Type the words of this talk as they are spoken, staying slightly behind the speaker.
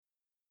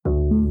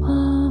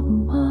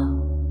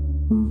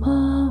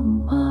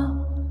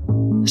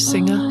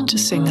Singer to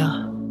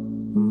singer.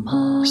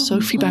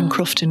 Sophie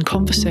Bancroft in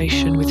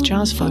conversation with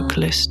jazz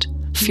vocalist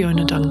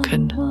Fiona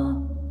Duncan.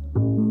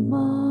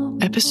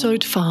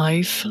 Episode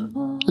 5,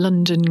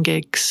 London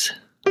Gigs.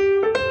 Who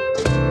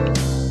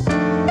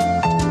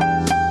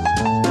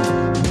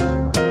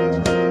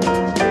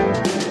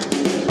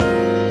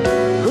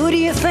do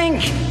you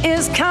think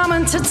is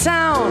coming to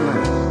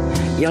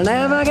town? You'll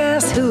never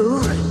guess who.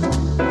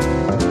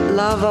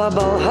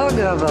 Lovable,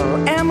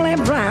 huggable Emily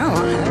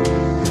Brown.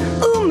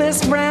 Ooh,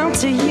 Miss Brown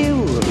to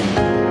you.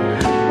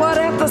 What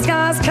if the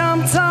skies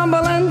come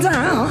tumbling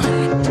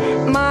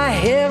down? My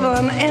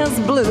heaven is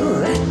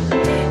blue.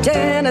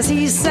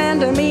 Tennessee's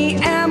sending me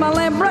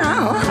Emily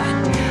Brown.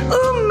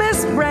 Ooh,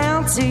 Miss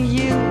Brown to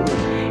you.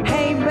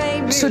 Hey,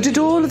 baby. So did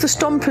all of the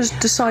Stompers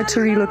decide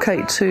to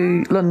relocate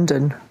to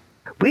London?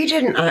 We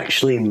didn't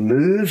actually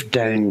move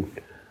down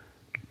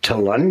to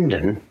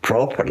London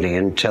properly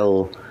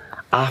until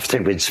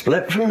after we'd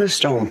split from the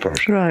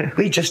Stompers. Right.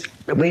 We just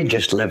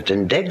lived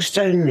in digs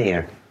down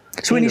there.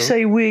 So when you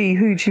say we,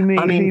 who do you mean?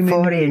 I mean,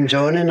 Forry and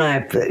John and I,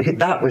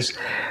 that was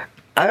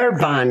our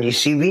band. You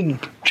see, we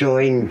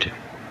joined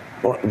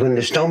when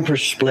the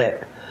Stompers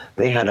split.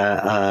 We had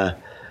a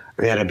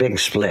big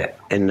split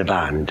in the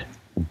band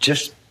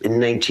just in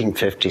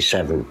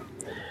 1957.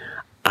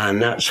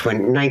 And that's when,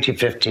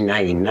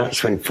 1959,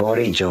 that's when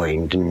Forry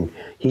joined, and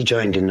he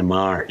joined in the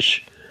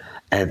March.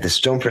 The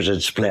Stompers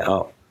had split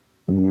up,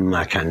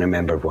 I can't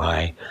remember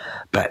why,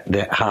 but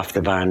half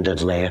the band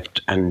had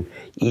left, and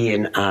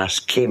Ian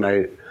came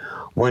out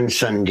one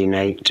Sunday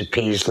night to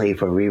Paisley,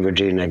 where we were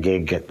doing a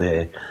gig at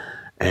the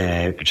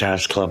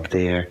jazz club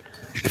there,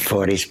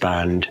 Forry's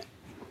band,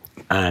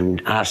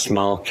 and asked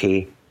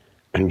Malky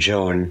and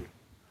John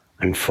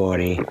and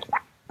Forry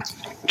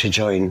to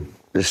join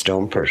the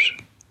Stompers.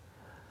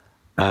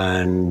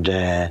 And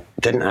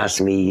didn't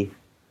ask me,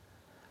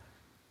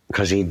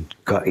 because he'd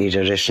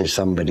auditioned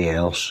somebody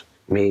else,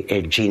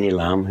 Jeannie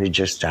Lamb, who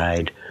just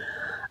died.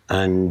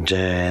 And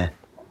they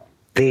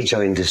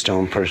joined the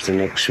Stompers the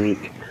next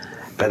week.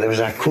 But there was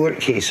a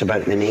court case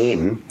about the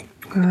name.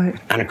 Right.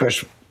 And of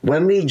course,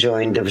 when we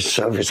joined, it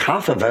was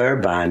half of our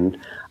band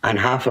and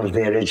half of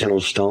the original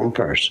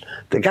Stompers.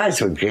 The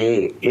guys were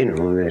great, you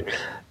know, the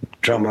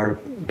drummer,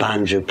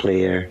 banjo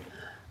player,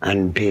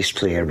 and bass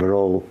player were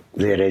all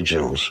the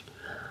originals.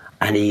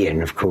 And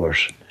Ian, of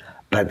course.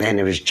 But then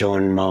it was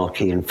John,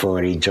 Malky and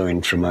Forry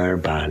joined from our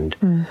band.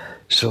 Mm.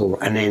 So,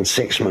 and then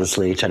 6 months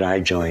later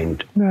I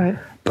joined. Right.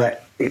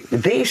 But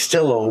they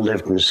still all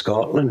lived in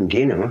Scotland,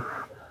 you know.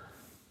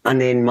 And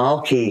then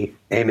Malky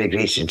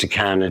emigrated to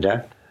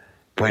Canada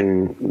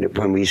when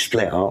we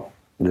split up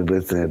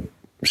with the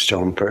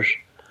Stompers.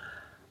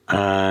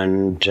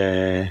 And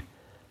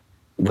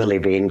Willie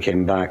Bain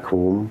came back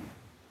home,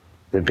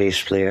 the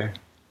bass player.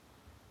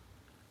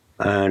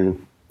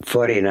 And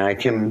Forry and I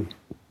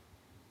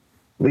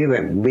we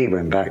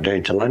went back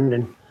down to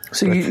London.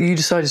 So you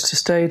decided to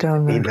stay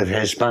down there? With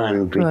his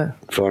band. We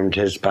formed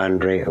his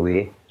band right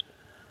away.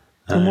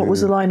 And what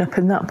was the lineup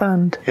in that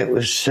band? It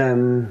was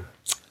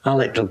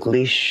Alec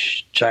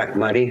Dalgleish, Jack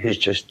Murray, who's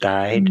just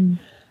died,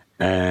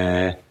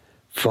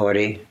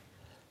 Forry,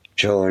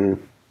 John,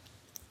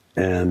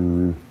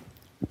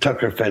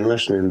 Tucker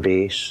Finlayson on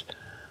bass,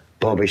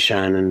 Bobby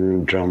Shannon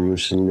on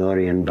drums, and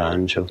Norrie on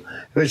banjo.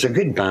 It was a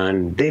good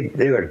band.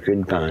 They were a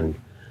good band.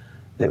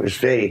 It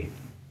was a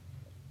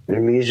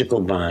musical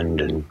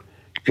band and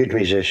good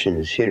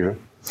musicians, you know.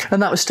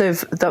 And that was still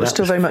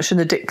very much in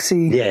the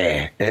Dixie.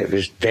 Yeah, it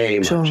was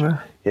very genre.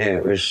 Much.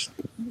 Yeah,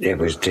 it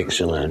was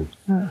Dixieland,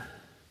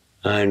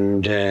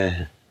 and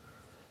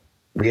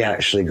we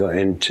actually got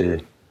into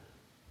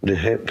the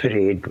hit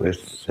parade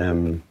with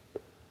a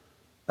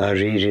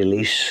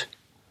re-release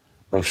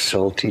of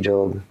Salty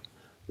Dog.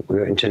 We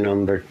got into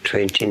number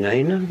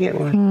 29, I get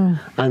one,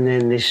 and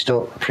then they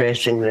stopped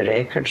pressing the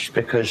records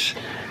because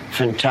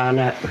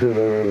Fontana, who we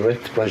were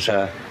with, was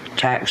a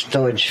tax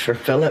dodge for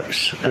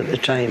Philips at the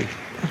time,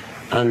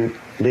 and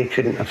they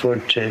couldn't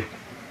afford to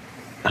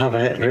have a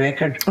hit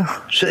record,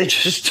 so they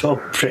just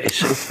stopped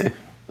pressing.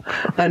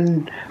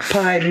 And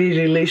Pi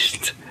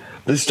re-released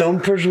the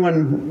Stompers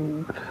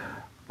one,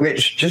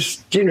 which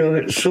just, you know,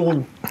 it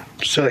sold,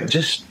 so it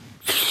just...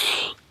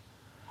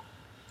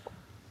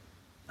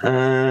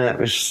 that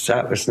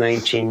was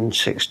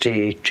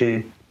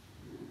 1962.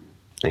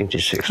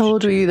 1962. How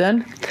old were you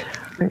then?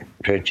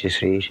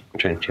 23,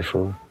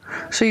 24.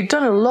 So you'd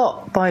done a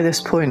lot by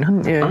this point,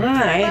 hadn't you?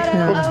 Aye.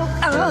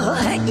 Yeah.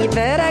 Oh, you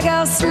better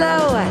go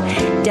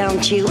slow.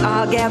 Don't you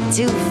all get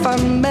too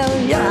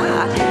familiar.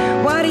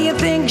 Why do you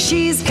think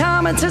she's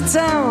coming to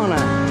town?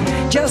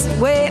 Just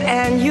wait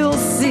and you'll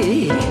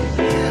see.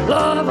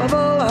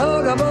 Lovable,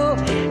 huggable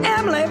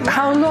Emily.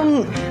 How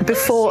long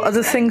before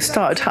other things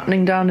started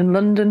happening down in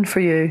London for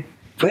you?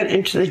 Went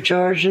into the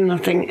Georgian, I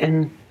think,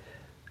 in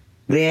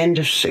the end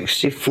of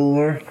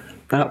 64.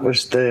 That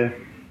was the...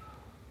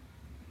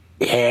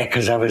 Yeah,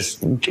 because I was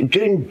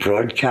doing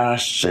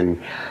broadcasts and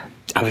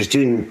I was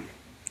doing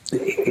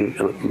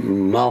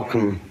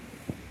Malcolm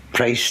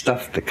Christ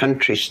stuff, the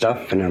country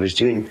stuff, and I was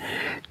doing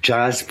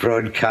jazz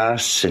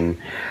broadcasts, and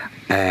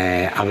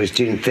I was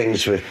doing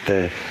things with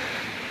the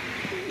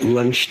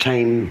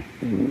lunchtime,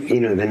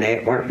 the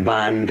network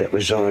band that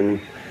was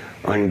on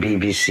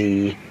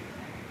BBC.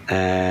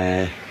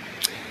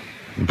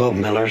 Bob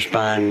Miller's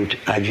band,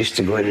 I used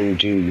to go in and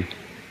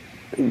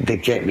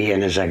they'd get me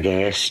in as a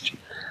guest.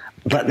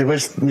 But there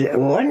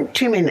wasn't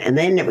too many, and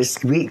then it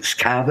was Week's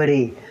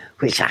Cabaret,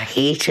 which I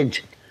hated,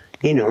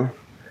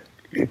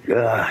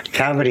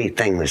 Cabaret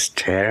thing was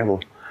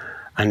terrible.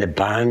 And the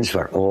bands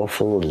were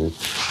awful and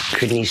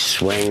couldn't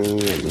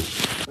swing. And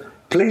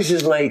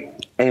places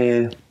like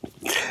the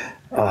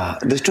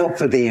top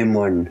of the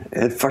M1,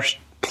 the first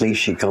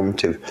place you come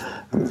to,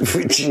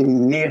 which is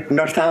near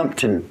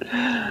Northampton,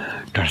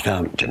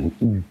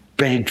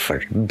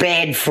 Bedford.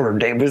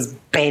 It was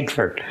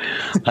Bedford.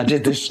 I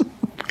did this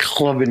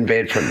club in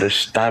Bedford, the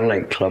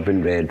Starlight Club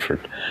in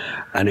Bedford,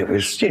 and it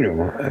was,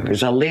 it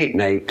was a late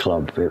night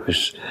club. It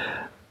was,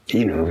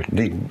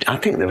 I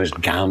think there was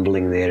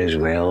gambling there as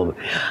well.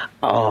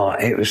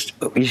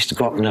 We used to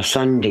go up on a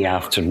Sunday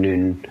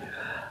afternoon,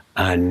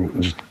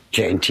 and you'd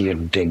get into your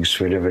digs,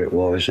 whatever it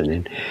was, and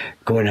then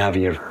go and have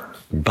your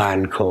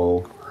band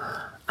call,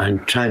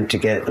 and trying to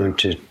get them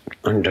to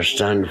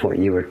understand what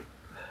you were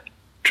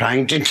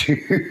trying to do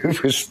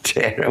was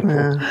terrible.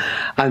 Yeah.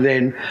 And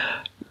then,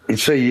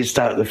 so you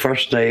start the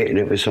first night, and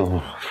it was,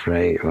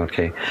 right,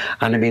 okay.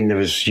 And I mean, there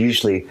was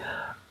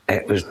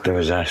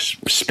a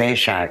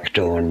special act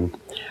on,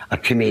 a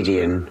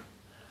comedian,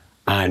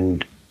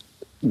 and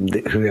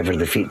whoever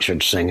the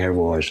featured singer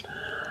was.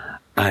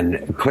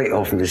 And quite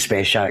often the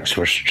special acts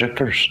were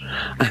strippers,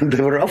 and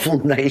they were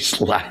awful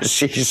nice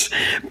lassies,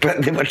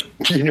 but they were,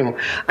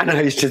 and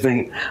I used to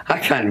think, I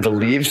can't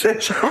believe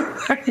this,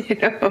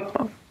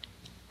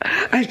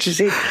 I used to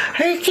say,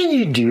 how can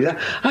you do that?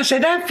 I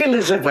said, I feel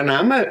as if when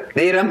I'm out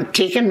there, I'm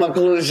taking my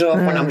clothes off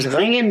when I'm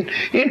singing,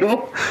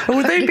 Well,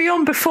 would they be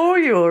on before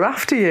you or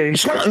after you?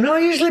 No,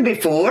 usually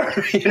before,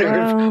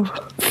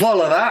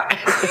 follow that,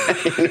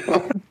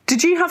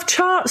 Did you have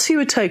charts you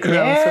would take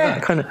around for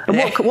that kind of? And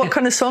what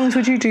kind of songs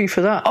would you do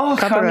for that? Oh,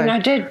 cabaret? I mean, I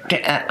did.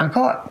 I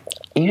got,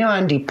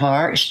 Andy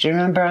Parks. Do you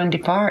remember Andy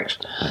Parks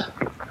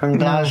from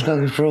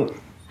Glasgow? He wrote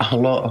a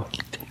lot of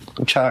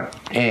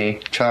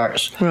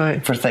charts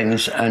for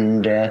things,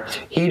 and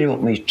he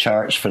wrote me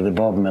charts for the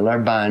Bob Miller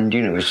band.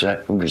 It was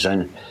a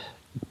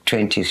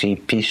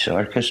 23-piece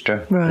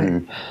orchestra,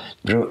 and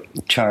wrote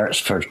charts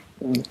for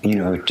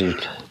to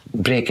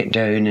break it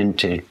down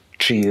into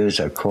trios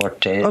or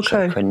quartets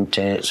or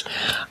quintets,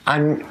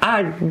 and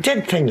I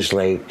did things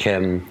like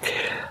they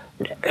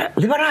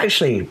were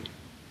actually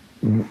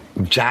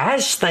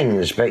jazz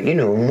things, but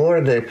more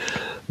the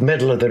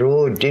middle of the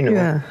road.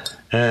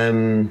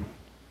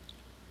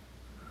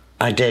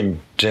 I did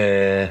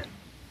did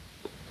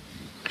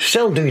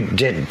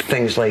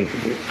things like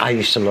I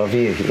Used to Love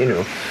You,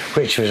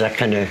 which was a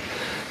kind of,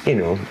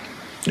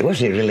 it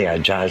wasn't really a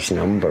jazz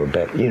number,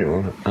 but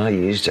I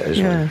used it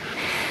as one.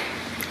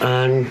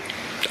 And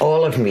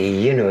All of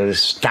Me, the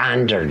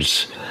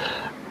standards,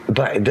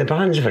 but the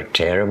bands were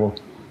terrible.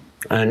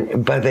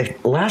 And by the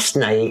last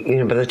night,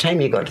 by the time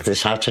you got to the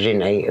Saturday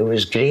night, it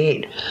was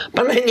great.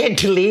 But then you had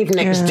to leave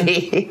next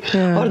day.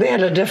 Or they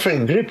had a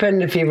different group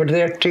in if you were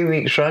there 2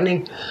 weeks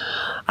running.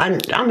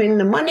 And, I mean,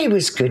 the money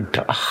was good,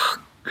 but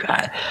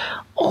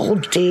all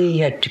day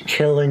you had to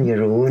kill on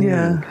your own.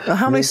 Yeah.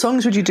 How many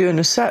songs would you do in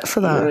a set for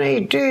that? I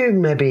do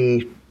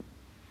maybe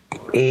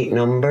 8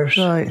 numbers,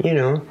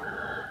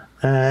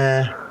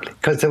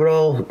 because they were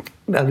all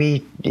a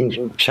wee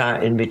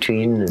chat in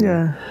between.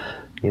 And,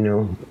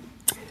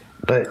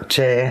 but,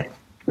 the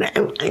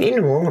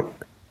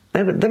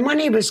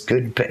money was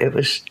good, but it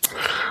was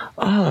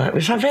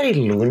a very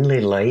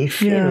lonely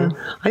life, I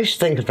used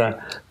to think of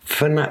that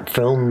from that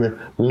film, The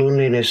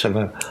Loneliness of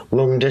a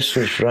Long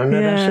Distance Runner.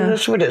 I said,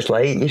 that's what it's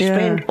like. You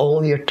spend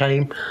all your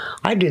time,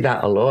 I do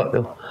that a lot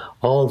though,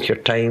 all your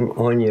time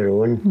on your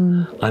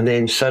own, and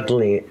then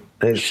suddenly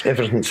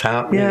everything's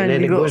happening, and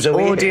then it goes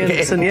away.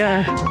 Audience and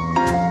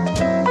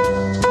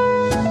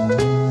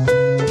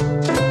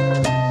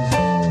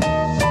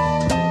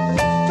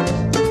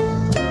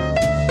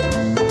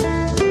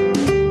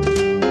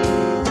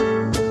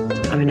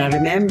I mean, I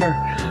remember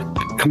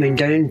coming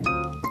down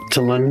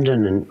to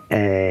London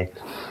and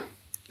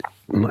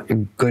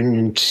going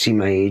in to see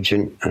my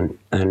agent,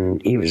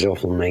 and he was an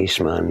awful nice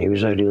man. He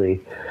was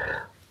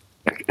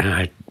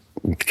I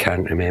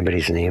can't remember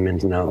his name,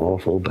 and not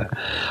awful, but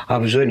I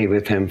was only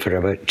with him for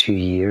about 2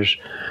 years,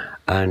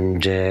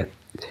 and he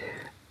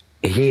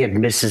had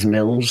Mrs.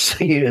 Mills,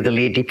 the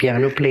lady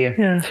piano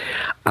player,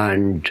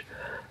 and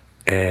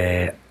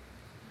the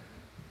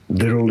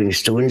Rolling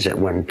Stones at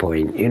one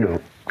point,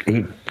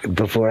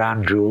 before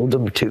Andrew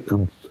Oldham took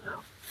them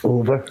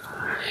over.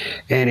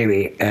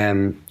 Anyway,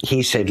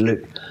 he said,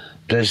 look,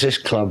 there's this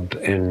club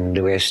in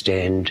the West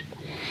End,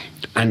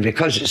 and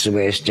because it's the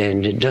West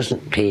End, it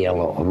doesn't pay a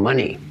lot of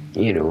money,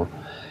 He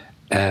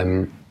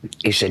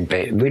said, but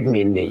it would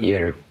mean that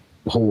you're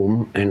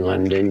home in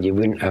London, you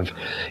wouldn't have,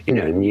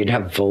 and you'd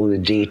have all the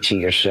day to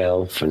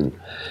yourself. And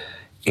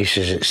he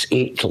says it's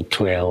 8 till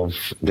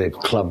 12, the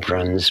club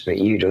runs, but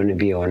you'd only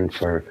be on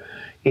for,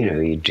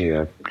 you'd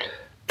do a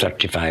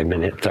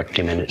 35-minute,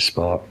 30-minute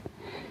spot,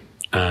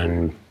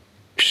 and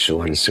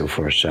so on and so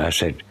forth. So I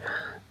said,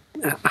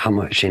 how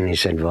much? And he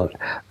said, well,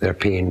 they're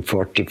paying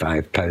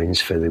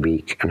 £45 for the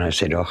week. And I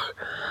said, oh,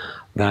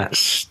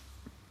 that's,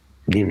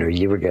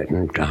 you were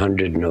getting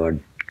 100 and odd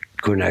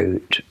going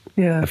out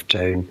of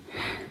town.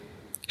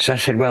 So I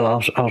said, well,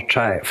 I'll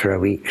try it for a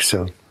week.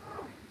 So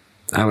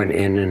I went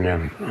in,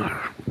 and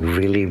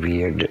really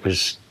weird. It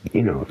was,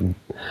 in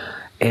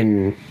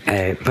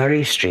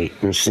Bury Street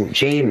in St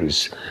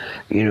James,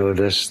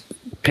 there's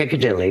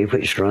Piccadilly,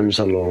 which runs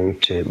along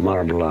to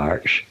Marble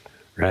Arch,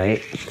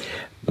 right?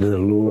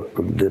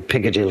 The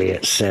Piccadilly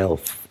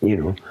itself,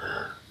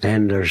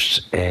 Then there's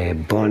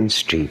Bond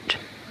Street.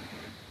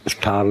 It's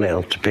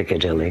parallel to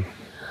Piccadilly.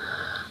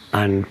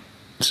 And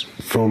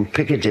from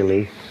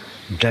Piccadilly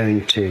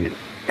down to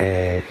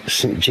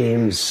St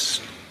James,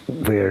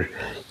 where,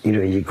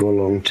 you go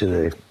along to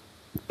the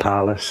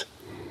Palace,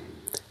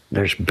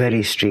 there's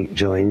Bury Street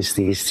joins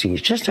these three.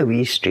 It's just a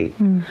wee street.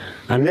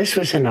 And this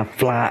was in a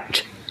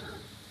flat,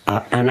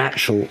 an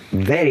actual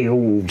very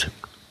old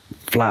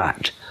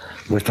flat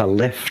with a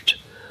lift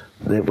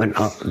that went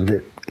up.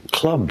 The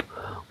club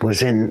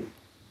was in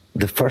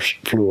the first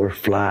floor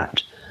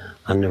flat,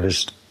 and there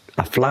was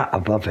a flat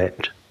above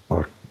it,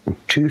 or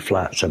 2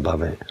 flats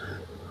above it.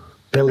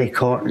 Billy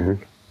Cotton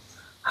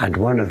had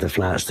one of the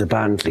flats, the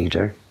band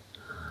leader,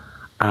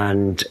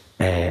 and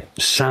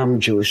Sam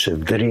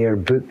Joseph, the rare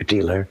book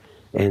dealer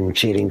in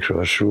Charing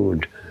Cross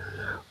Road,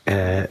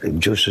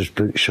 Joseph's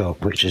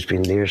Bookshop, which has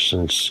been there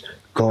since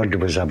God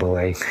was a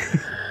boy.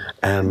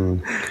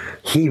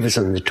 He was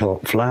on the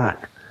top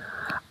flat,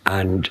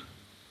 and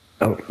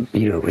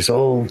it was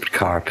all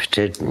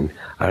carpeted and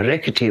a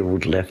rickety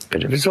old lift,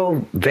 but it was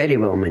all very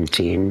well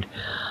maintained.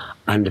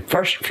 And the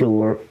first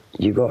floor,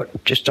 you got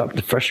just up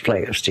the first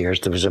flight of stairs,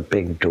 there was a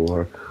big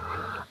door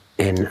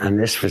in, and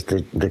this was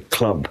the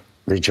club,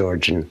 the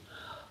Georgian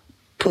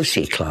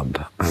Pussy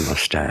Club, I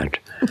must add.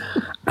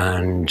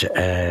 And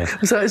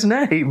was that his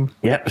name?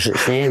 Yeah, it was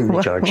its name,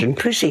 the Georgian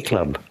Pussy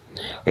Club.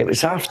 It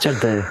was after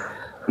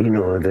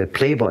the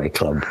Playboy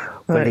Club,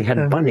 where they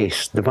had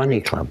bunnies, the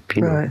Bunny Club,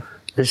 Right.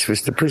 This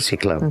was the Pussy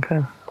Club.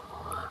 Okay.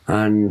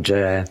 And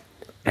it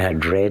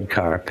had red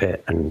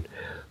carpet and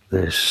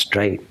the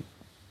striped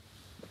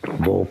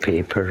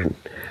wallpaper and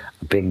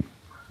a big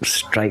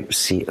striped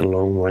seat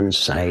along one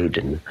side,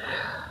 and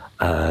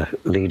a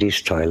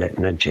ladies' toilet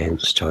and a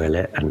gents'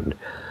 toilet, and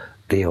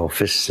the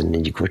office, and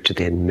then you go to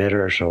the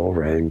mirrors all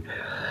round.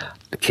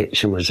 The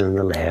kitchen was on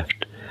the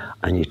left,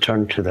 and you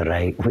turn to the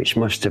right, which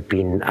must have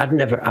been, I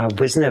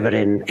was never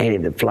in any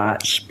of the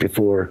flats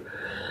before,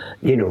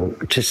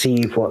 to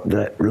see what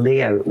the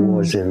layout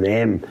was in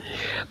them.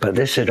 But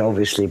this had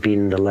obviously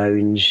been the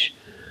lounge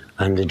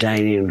and the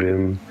dining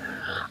room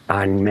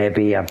and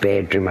maybe a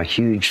bedroom, a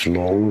huge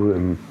long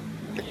room.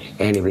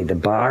 Anyway, the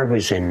bar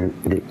was in,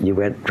 you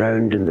went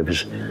round and there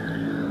was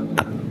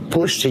a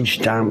postage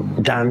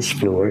stamp dance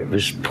floor. It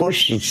was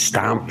postage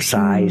stamp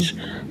size.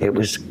 It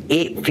was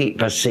 8 feet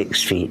by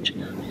 6 feet,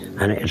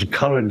 and it had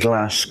coloured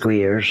glass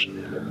squares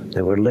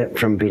that were lit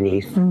from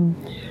beneath.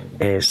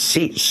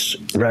 Seats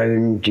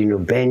round,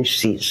 bench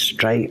seats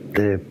striped,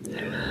 the,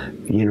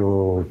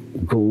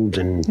 gold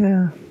and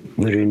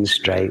maroon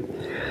stripe.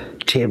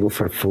 Table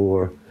for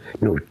 4.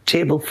 No,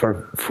 table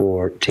for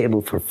 4,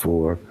 table for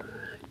 4,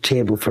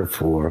 table for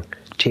 4,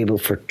 table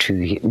for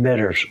 2,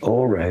 mirrors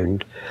all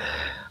round.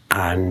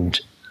 And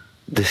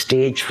the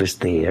stage was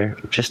there,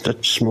 just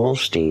a small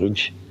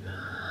stage.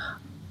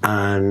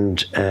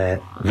 And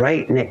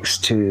right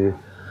next to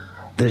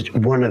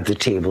one of the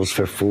tables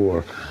for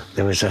 4,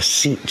 there was a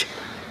seat,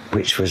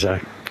 which was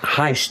a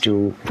high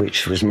stool,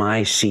 which was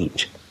my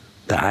seat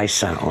that I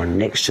sat on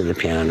next to the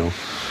piano.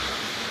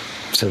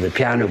 So the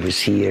piano was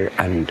here,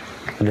 and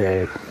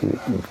the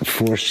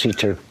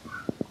 4-seater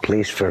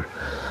place for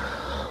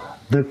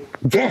the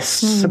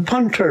guests, the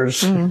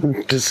punters,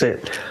 to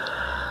sit.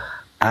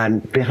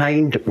 And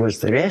behind was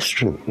the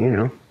restaurant,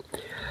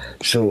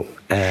 So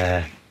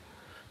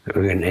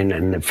we went in,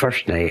 and the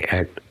first night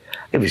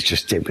it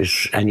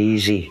was an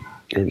easy.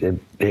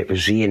 It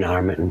was Ian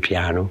Armit on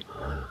piano,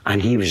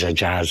 and he was a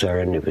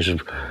jazzer, and it was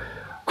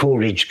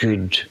Coleridge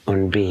Good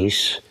on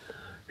bass,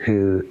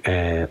 who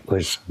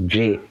was a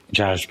great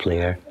jazz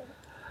player,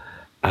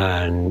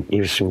 and he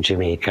was from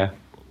Jamaica,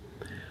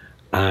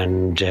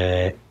 and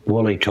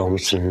Wally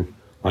Thompson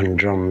on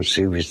drums,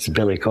 who was the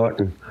Billy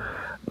Cotton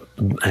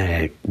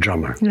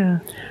drummer. Yeah.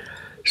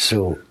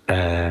 So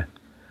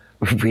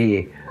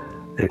we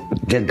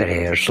did the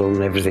rehearsal,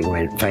 and everything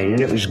went fine,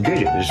 and it was good.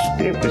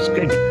 It was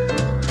good.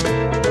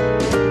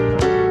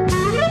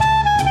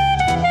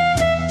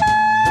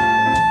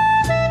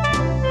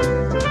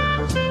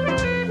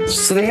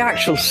 So the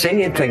actual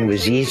singing thing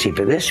was easy,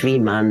 but this wee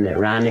man that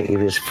ran it, he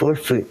was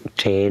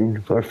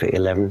 4'10",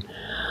 4'11",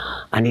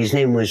 and his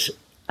name was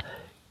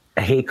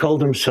he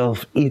called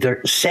himself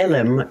either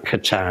Selim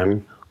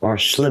Catan or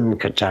Slim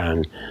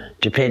Catan,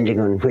 depending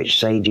on which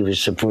side he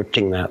was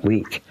supporting that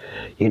week,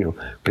 you know,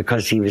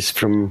 because he was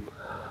from,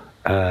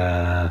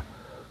 we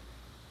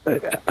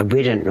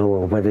didn't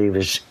know whether he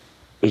was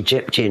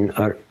Egyptian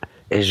or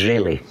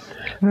Israeli.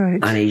 Right.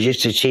 And he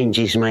used to change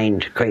his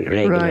mind quite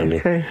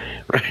regularly. Right,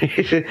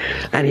 okay.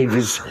 And he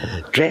was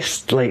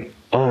dressed like,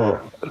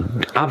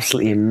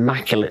 absolutely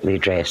immaculately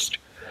dressed.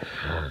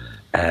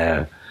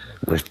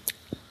 With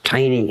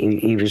tiny,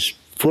 he was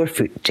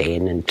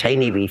 4'10" and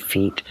tiny wee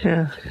feet.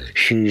 Yeah.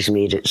 Shoes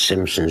made at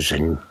Simpsons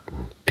in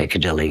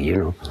Piccadilly, you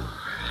know.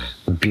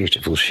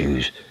 Beautiful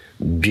shoes.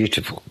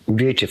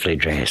 Beautifully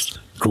dressed.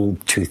 Gold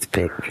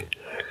toothpick.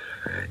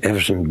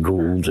 Everything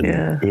gold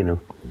and, you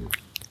know,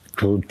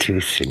 gold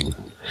tooth and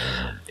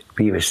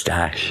wee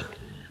moustache.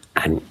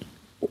 And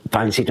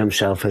fancied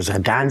himself as a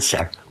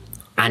dancer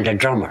and a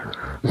drummer.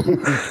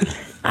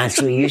 And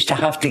so he used to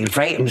have to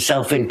write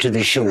himself into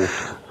the show.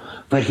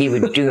 But he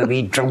would do a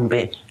wee drum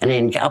bit and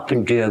then get up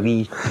and do a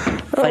wee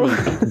funny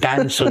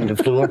dance on the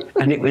floor.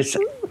 And it was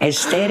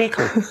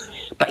hysterical.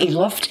 But he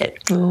loved it.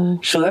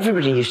 So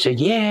everybody used to,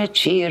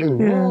 cheer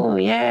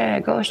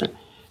and, gosh.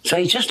 So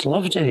he just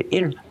loved it,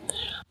 you know.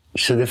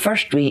 So the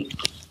first week,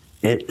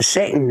 the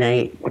second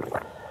night,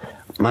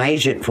 my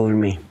agent phoned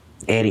me,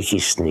 Eric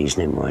Easton, his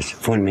name was,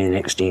 phoned me the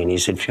next day and he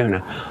said,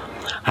 Fiona,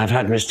 I've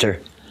had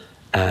Mr.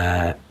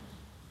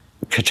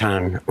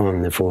 Catan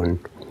on the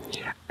phone.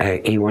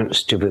 He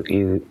wants to book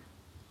you.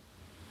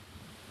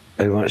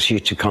 He wants you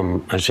to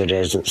come as a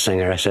resident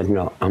singer. I said,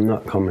 no, I'm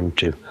not coming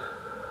to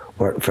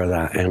work for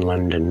that in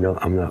London. No,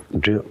 I'm not.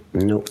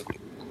 No.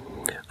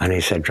 And he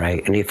said,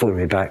 right. And he phoned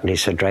me back and he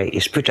said, right,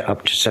 he's put it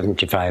up to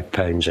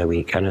 £75 a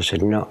week. And I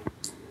said, no.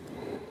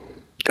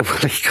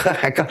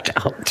 I got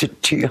it up to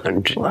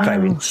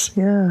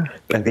 £200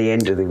 at the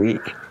end of the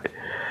week.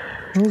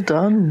 Well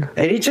done.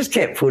 And he just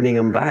kept phoning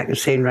him back and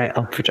saying, right,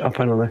 I'll put it up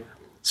another.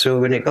 So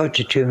when it got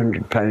to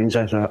 £200,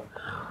 I thought,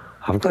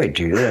 I've got to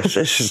do this.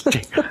 This is,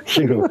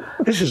 you know,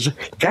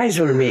 guys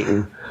were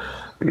making,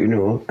 you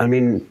know, I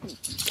mean,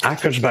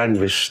 Acker's band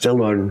was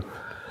still on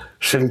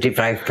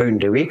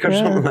 £75 a week or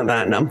something like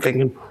that. And I'm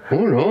thinking,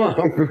 oh no,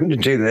 I'm going to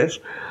do this.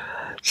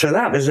 So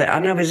that was it.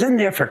 And I was in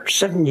there for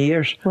 7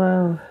 years.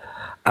 Wow.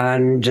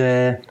 And,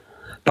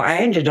 but I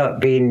ended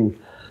up being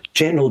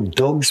General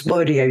Dog's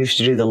Body. I used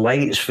to do the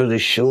lights for the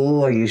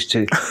show. I used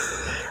to,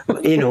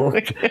 you know,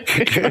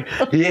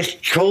 yes,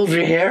 cold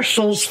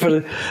rehearsals for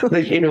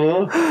the, you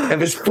know, it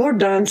was 4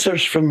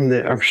 dancers from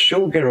our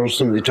showgirls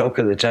from the talk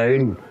of the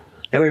town.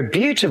 They were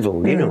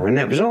beautiful, you know, and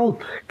it was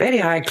all very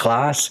high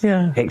class,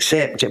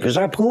 except it was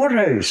a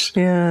poorhouse,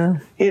 you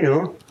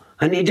know,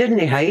 and he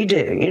didn't hide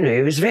it, you know,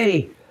 it was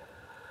very,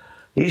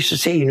 he used to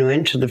say, you know,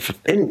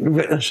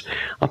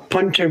 a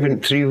punter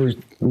went through,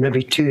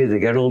 maybe 2 of the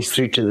girls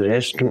through to the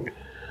restaurant.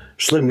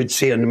 Slim would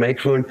say on the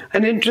microphone,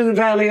 and into the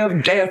valley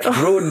of death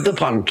rode the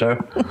punter.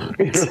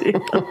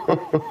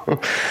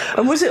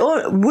 And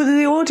were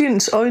the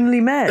audience only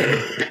men?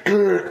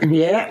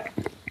 Yeah,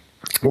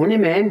 only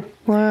men.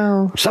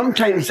 Wow.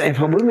 Sometimes if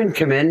a woman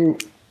came in,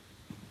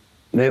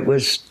 it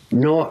was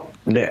not,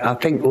 I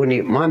think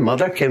only my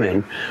mother came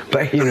in,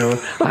 but you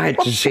know, I had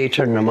to say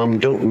to her, Mum,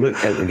 don't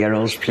look at the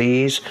girls,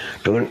 please.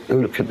 Don't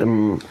look at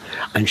them.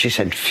 And she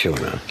said,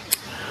 Fiona,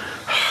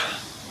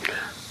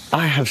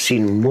 I have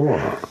seen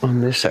more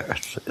on this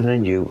earth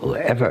than you will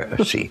ever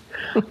see.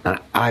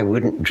 I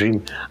wouldn't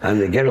dream. And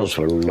the girls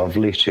were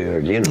lovely to her,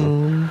 you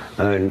know.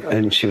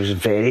 And she was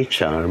very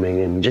charming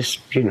and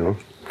just, you know.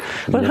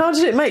 But how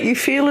did it make you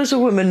feel as a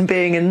woman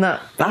being in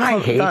that? I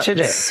hated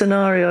it.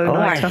 Scenario.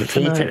 I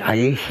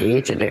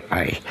hated it.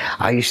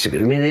 I used to.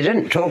 I mean, they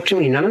didn't talk to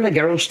me. None of the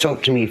girls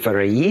talked to me for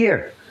a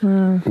year,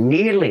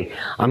 nearly.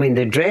 I mean,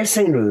 the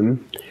dressing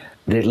room,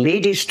 the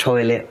ladies'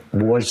 toilet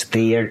was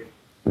their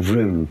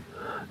room.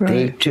 Right.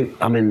 They took.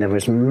 I mean, there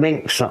was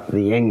minks up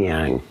the yin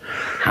yang,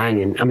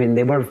 hanging. I mean,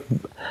 they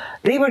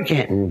were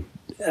getting.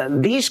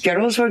 These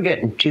girls were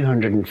getting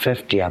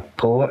 $250 a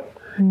pot,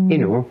 you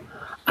know,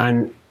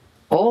 and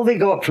all they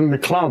got from the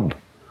club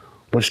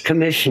was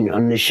commission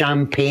on the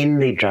champagne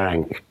they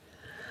drank.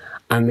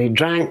 And they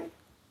drank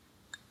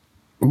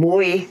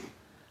Moët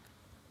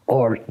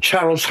or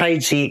Charles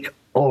Heidsieck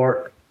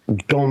or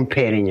Dom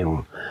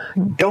Perignon.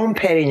 Dom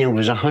Perignon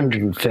was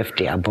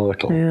 $150 a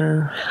bottle.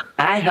 Yeah.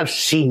 I have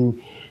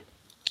seen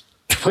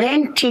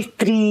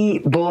 23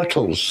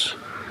 bottles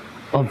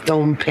of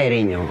Dom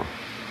Perignon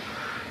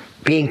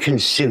being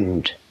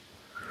consumed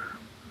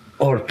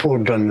or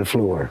poured on the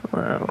floor.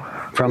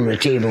 Wow. From the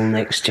table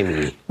next to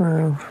me.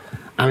 Wow.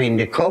 I mean,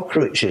 the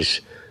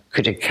cockroaches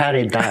could have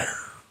carried that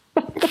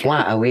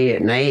flat away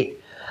at night.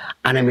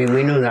 And I mean,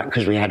 we know that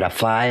because we had a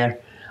fire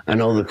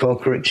and all the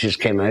cockroaches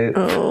came out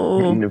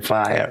in the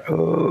fire.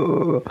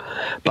 Oh.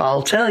 But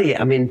I'll tell you,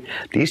 I mean,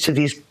 they used to have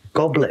these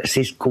goblets,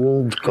 these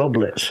gold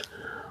goblets,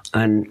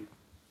 and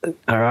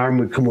our arm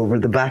would come over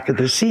the back of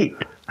the seat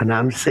and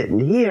I'm sitting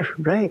here,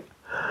 right?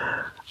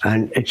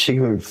 And she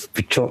would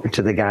be talking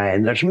to the guy,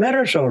 and there's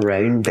mirrors all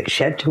around, but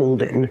she had to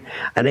hold it,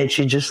 and then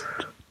she just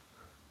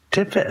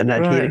tip it, and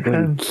I'd hear it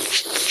going.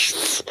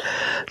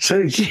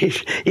 So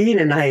Ian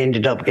and I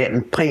ended up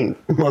getting pint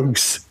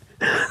mugs.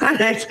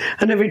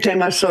 And every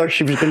time I saw her,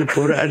 she was going to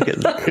pour it, I'd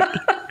get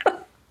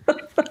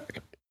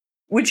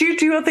Would you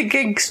do other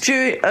gigs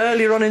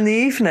earlier on in the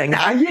evening?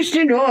 I used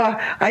to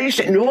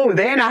know.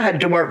 Then I had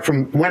to work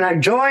from when I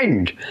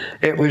joined.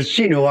 It was,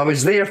 I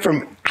was there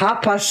from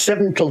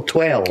 7:30 till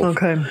 12.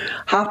 Okay.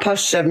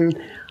 7:30,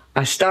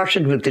 I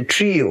started with the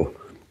trio.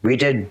 We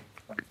did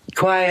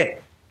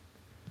quiet,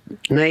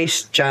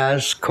 nice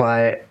jazz,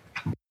 quiet.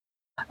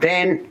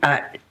 Then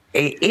at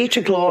 8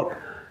 o'clock,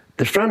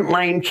 the front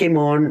line came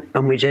on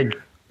and we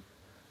did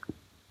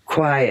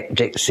quiet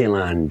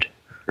Dixieland,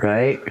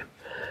 right?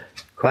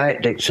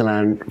 Quiet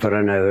Dixieland for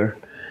an hour.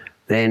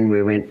 Then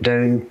we went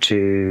down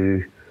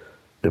to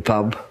the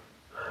pub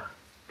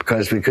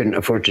because we couldn't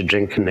afford to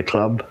drink in the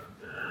club.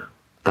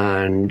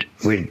 And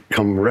we'd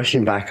come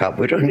rushing back up.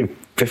 We'd only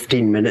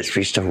 15 minutes.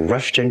 We still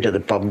rushed into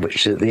the pub,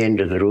 which is at the end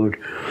of the road,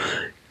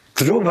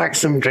 throw back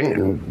some drink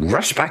and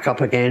rush back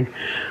up again.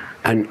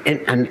 And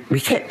we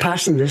kept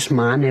passing this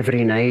man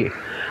every night.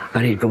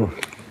 And he'd go,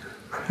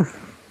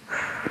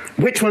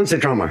 which one's the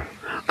drummer?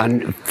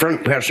 And the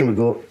front person would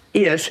go,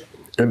 he is.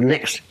 And the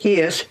next, he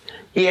is.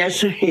 He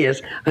is. He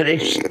is. And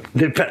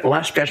the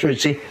last person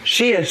would say,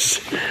 she is.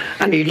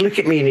 And he'd look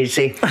at me and he'd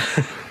say,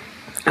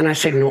 and I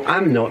said, no,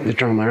 I'm not the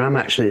drummer. I'm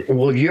actually,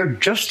 well, you're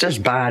just as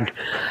bad.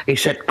 He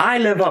said, I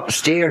live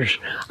upstairs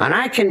and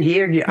I can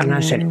hear you. And I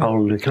said, oh,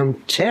 look, I'm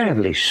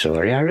terribly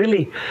sorry. I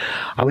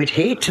would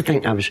hate to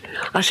think I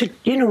said,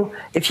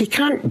 if you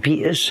can't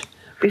beat us,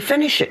 we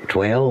finish at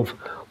 12.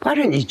 Why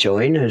don't you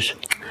join us?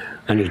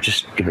 And he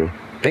just,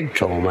 big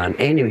tall man.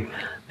 Anyway,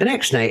 the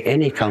next night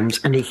in he comes,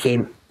 and he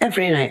came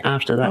every night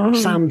after that,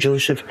 Sam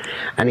Joseph,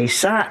 and he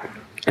sat,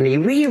 and he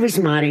was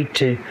married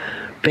to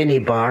Benny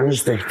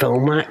Barnes, the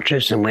film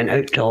actress, and went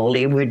out to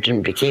Hollywood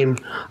and became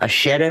a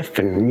sheriff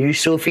and knew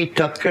Sophie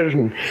Tucker,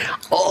 and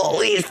all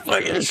these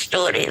fucking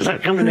stories are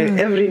coming out.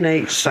 Every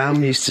night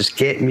Sam used to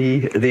get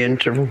me at the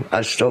interval.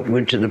 I'd stop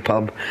going to the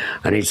pub,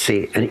 and he'd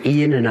say, and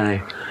Ian and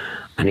I,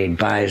 and he'd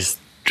buy us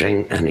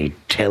drink and he'd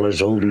tell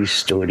us all these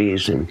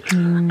stories and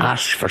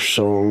ask for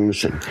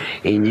songs, and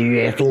he knew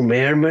Ethel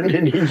Merman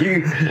and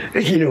he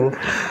knew,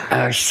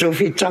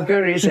 Sophie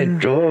Tucker. He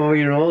said,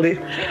 all this.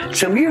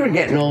 So we were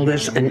getting all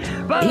this, and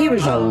he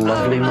was a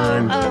lovely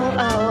man.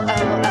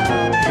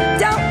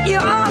 Don't you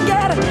all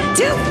get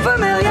too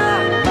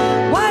familiar?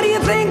 Why do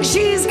you think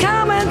she's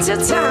coming to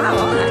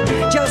town?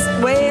 Just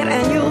wait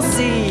and you'll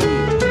see.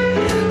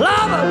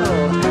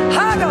 Lovable,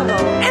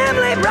 huggable,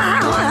 Emily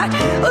Brown.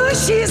 Oh,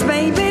 she's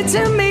baby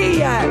to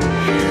me.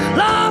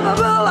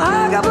 Lovable,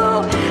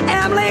 huggable,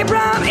 Emily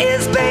Brown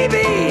is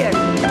baby.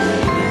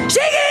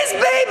 She is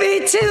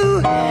baby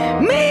to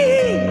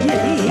me.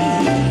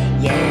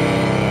 Yeah.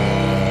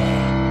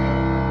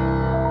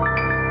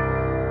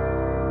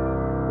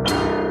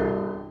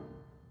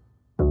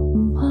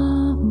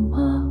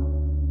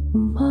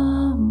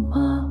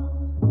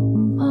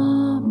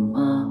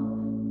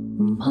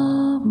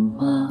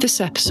 This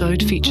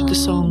episode featured the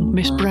song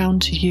Miss Brown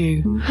to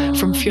You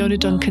from Fiona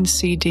Duncan's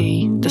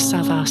CD, The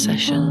Savard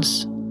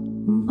Sessions.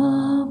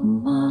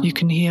 You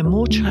can hear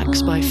more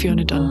tracks by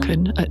Fiona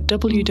Duncan at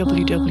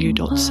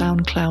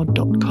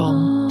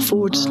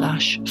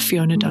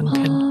www.soundcloud.com/Fiona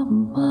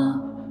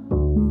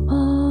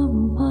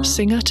Duncan.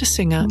 Singer to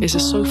Singer is a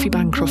Sophie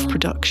Bancroft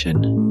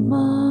production.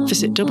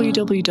 Visit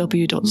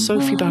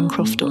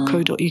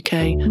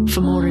www.sophiebancroft.co.uk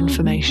for more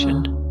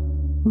information.